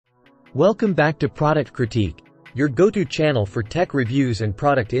Welcome back to Product Critique, your go-to channel for tech reviews and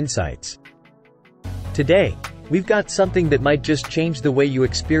product insights. Today, we've got something that might just change the way you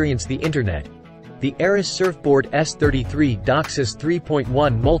experience the internet. The ARRIS Surfboard S33 DOCSIS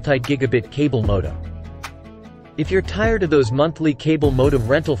 3.1 Multi-Gigabit Cable Modem. If you're tired of those monthly cable modem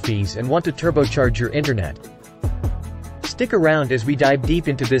rental fees and want to turbocharge your internet, stick around as we dive deep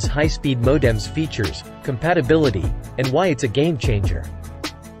into this high-speed modem's features, compatibility, and why it's a game-changer.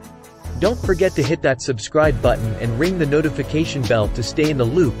 Don't forget to hit that subscribe button and ring the notification bell to stay in the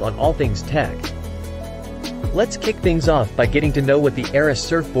loop on all things tech. Let's kick things off by getting to know what the ARRIS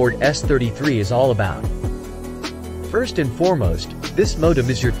Surfboard S33 is all about. First and foremost, this modem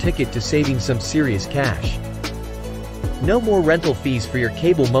is your ticket to saving some serious cash. No more rental fees for your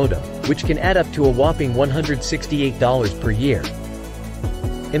cable modem, which can add up to a whopping $168 per year.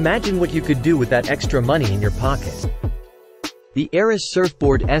 Imagine what you could do with that extra money in your pocket. The ARRIS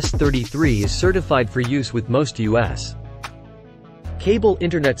Surfboard S33 is certified for use with most U.S. cable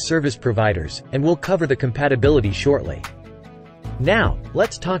internet service providers, and we'll cover the compatibility shortly. Now,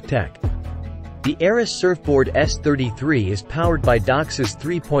 let's talk tech. The ARRIS Surfboard S33 is powered by DOCSIS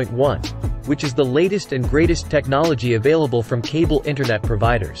 3.1, which is the latest and greatest technology available from cable internet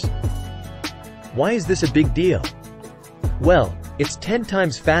providers. Why is this a big deal? Well, it's 10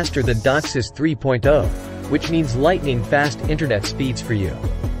 times faster than DOCSIS 3.0, which means lightning-fast internet speeds for you.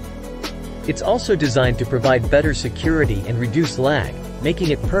 It's also designed to provide better security and reduce lag, making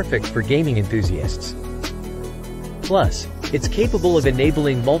it perfect for gaming enthusiasts. Plus, it's capable of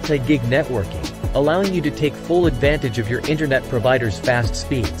enabling multi-gig networking, allowing you to take full advantage of your internet provider's fast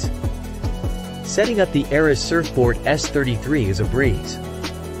speeds. Setting up the ARRIS Surfboard S33 is a breeze.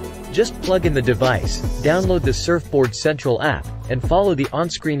 Just plug in the device, download the Surfboard Central app, and follow the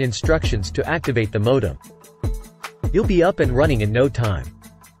on-screen instructions to activate the modem. You'll be up and running in no time.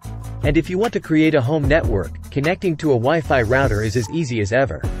 And if you want to create a home network, connecting to a Wi-Fi router is as easy as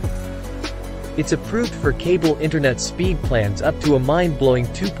ever. It's approved for cable internet speed plans up to a mind-blowing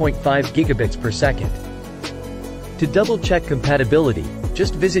 2.5 gigabits per second. To double-check compatibility,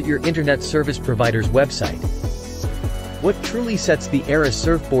 just visit your internet service provider's website. What truly sets the ARRIS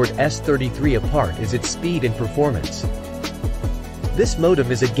Surfboard S33 apart is its speed and performance. This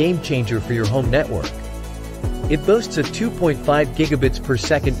modem is a game-changer for your home network. It boasts a 2.5 gigabits per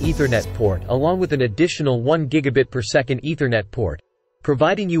second Ethernet port along with an additional 1 gigabit per second Ethernet port,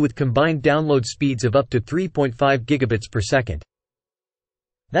 providing you with combined download speeds of up to 3.5 gigabits per second.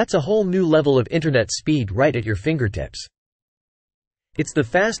 That's a whole new level of internet speed right at your fingertips. It's the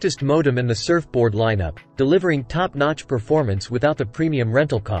fastest modem in the Surfboard lineup, delivering top-notch performance without the premium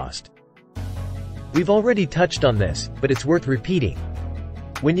rental cost. We've already touched on this, but it's worth repeating.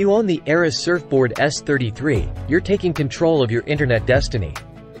 When you own the ARRIS Surfboard S33, you're taking control of your internet destiny.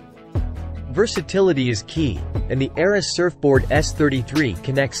 Versatility is key, and the ARRIS Surfboard S33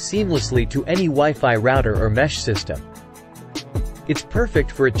 connects seamlessly to any Wi-Fi router or mesh system. It's perfect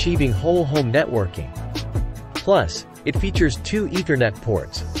for achieving whole home networking. Plus, it features two Ethernet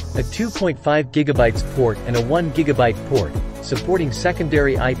ports, a 2.5 gigabytes port and a 1 gigabyte port, supporting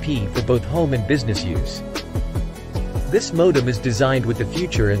secondary IP for both home and business use. This modem is designed with the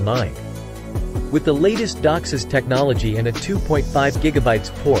future in mind. With the latest DOCSIS technology and a 2.5 gigabytes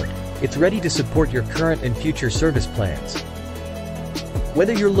port, it's ready to support your current and future service plans.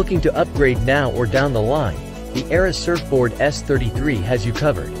 Whether you're looking to upgrade now or down the line, the ARRIS Surfboard S33 has you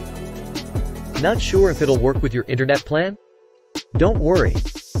covered. Not sure if it'll work with your internet plan? Don't worry.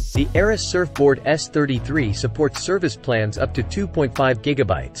 The ARRIS Surfboard S33 supports service plans up to 2.5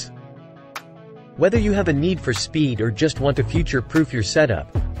 gigabytes. Whether you have a need for speed or just want to future-proof your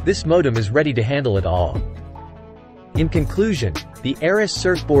setup, this modem is ready to handle it all. In conclusion, the ARRIS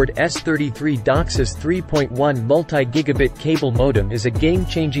Surfboard S33 DOCSIS 3.1 multi-gigabit cable modem is a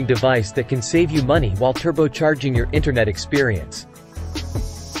game-changing device that can save you money while turbocharging your internet experience.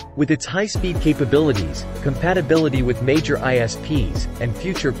 With its high-speed capabilities, compatibility with major ISPs, and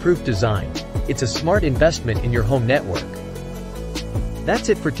future-proof design, it's a smart investment in your home network. That's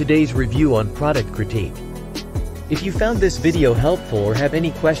it for today's review on Product Critique. If you found this video helpful or have any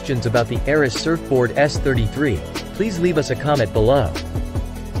questions about the ARRIS Surfboard S33, please leave us a comment below.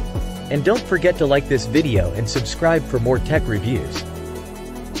 And don't forget to like this video and subscribe for more tech reviews.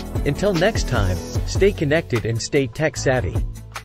 Until next time, stay connected and stay tech savvy.